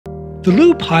The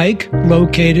loop hike,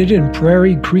 located in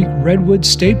Prairie Creek Redwood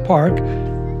State Park,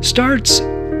 starts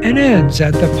and ends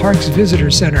at the park's visitor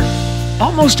center.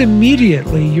 Almost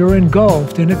immediately, you're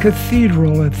engulfed in a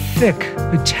cathedral of thick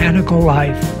botanical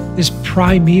life. This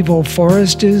primeval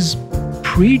forest is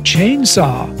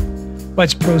pre-chainsaw,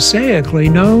 what's prosaically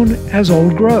known as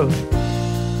old growth.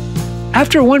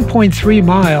 After 1.3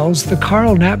 miles, the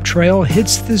Karl Knapp Trail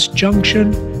hits this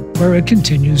junction where it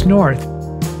continues north.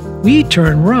 We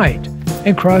turn right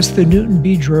and cross the Newton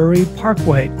B. Drury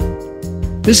Parkway.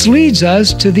 This leads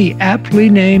us to the aptly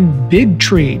named Big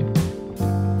Tree.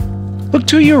 Look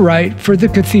to your right for the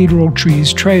Cathedral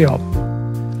Trees Trail.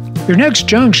 Your next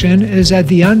junction is at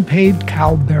the unpaved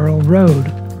Cow Barrel Road,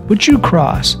 which you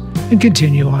cross and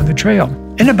continue on the trail.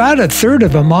 In about a third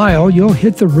of a mile, you'll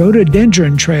hit the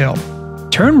Rhododendron Trail.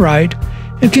 Turn right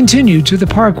and continue to the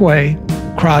parkway,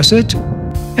 cross it,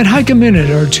 and hike a minute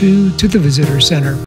or two to the visitor center.